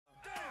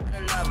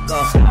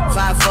Go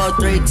 5, 4,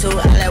 3, 2,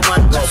 I let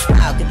one go.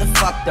 I'll get the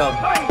fuck up.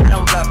 I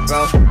don't bluff,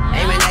 bro.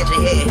 Aiming at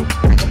your head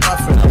like a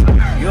buffalo.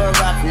 You're a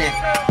roughneck,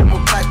 I'm a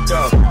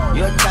cutthroat.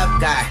 You're a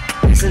tough guy,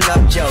 it's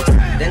enough jokes.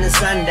 Then the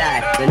sun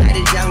died, the night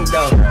is young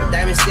though. The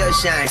diamond still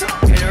shines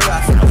in the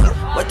rough.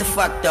 What the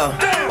fuck though?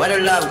 Where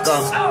the love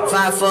go?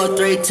 5, 4,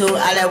 3, 2,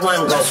 I let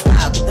one go.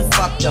 I'll get the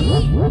fuck up.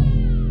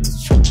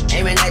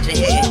 Aiming at your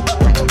head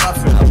like a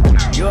buffalo.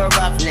 You're a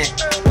roughneck,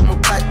 I'm a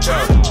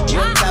cutthroat.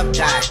 You're a tough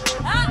guy.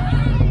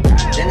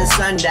 Then the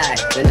sun died,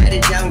 the night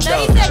is young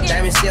though. The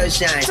diamond still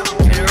shines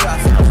in the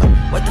rough.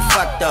 What the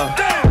fuck though?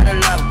 Where the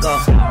love go?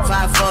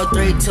 5, 4,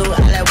 3, 2,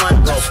 I let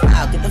one go.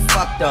 I'll get the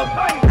fuck though.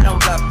 I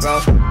don't bluff, bro.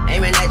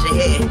 Aiming at your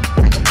head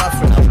like a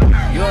buffalo.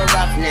 You're a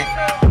roughneck,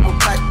 I'm a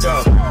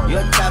cutthroat.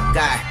 You're a tough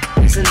guy,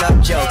 it's enough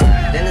joke.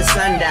 Then the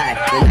sun died,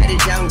 the night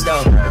is young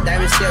though. The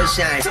diamond still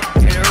shines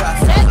in the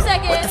rough.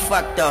 What the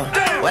fuck though?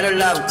 Where the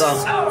love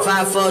go?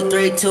 5, 4,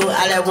 3, 2,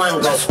 I let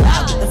one go.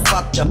 I'll get the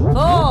fuck though.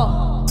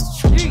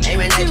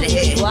 Aiming at your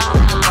head, wow.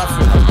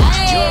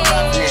 You're a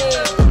roughneck,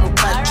 I'm a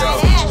cutthroat.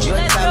 You're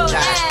a tough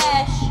guy.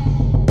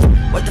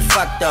 What the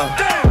fuck though?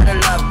 Where the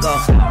love go?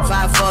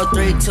 5, 4,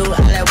 3, 2, I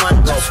let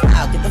one go.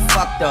 I'll get the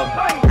fuck though.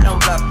 I don't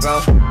bluff,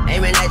 bro.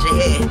 Aiming at your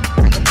head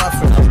like a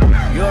buffalo.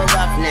 You're a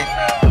roughneck,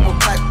 I'm a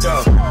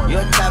cutthroat.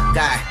 You're a tough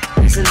guy.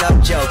 It's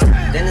enough jokes.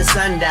 Then the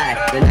sun died,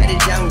 the night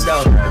is young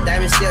though. The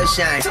diamond still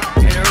shines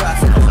in the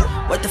rough.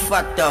 What the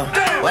fuck though?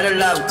 Where the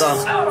love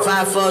go?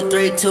 5, 4,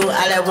 3, 2,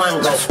 I let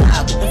one go.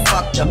 I'll get the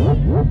fuck though.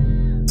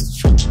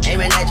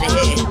 Aiming at your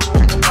head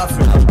like a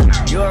buffalo.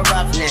 You're a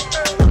roughneck,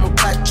 I'm a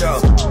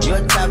cutthroat. You're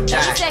a tough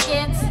guy. 30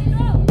 seconds.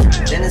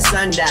 Then the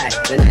sun died,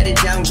 the night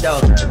is young though.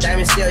 The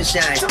diamond still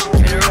shines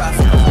in the rough.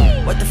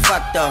 What the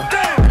fuck though?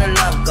 Where the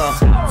love go?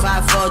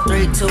 5, 4,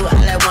 3, 2,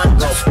 I let one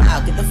go.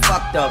 I'll get the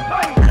fuck though.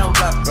 I don't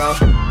bluff, bro.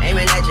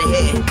 Aiming at your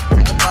head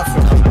like a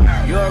buffalo.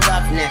 You're a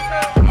roughneck,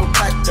 I'm a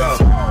cutthroat.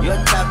 You're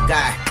a tough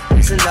guy,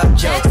 it's enough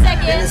joke.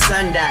 Then the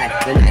sun died,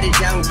 the night is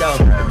young though.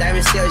 The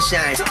diamond still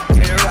shines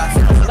in the rough.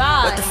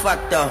 What the fuck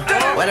though?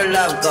 Where the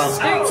love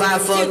go?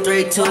 5, 4,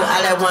 3, 2,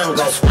 I let one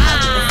go. I'll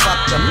get the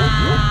fuck though.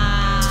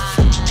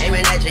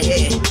 Aiming at your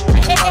head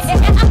like a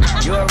buffalo.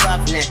 You're a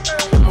roughneck,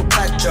 I'm a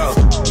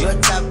cutthroat. You're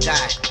a tough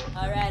guy.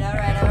 Alright.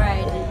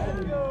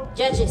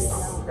 Judges,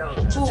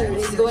 who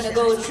is going to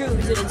go through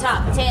to the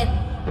top 10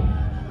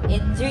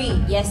 in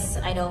 3? Yes,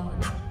 I know.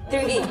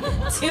 3,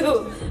 2,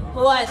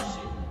 1.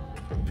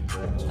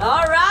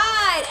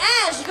 Alright,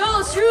 Ash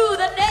goes through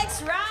the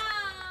next round.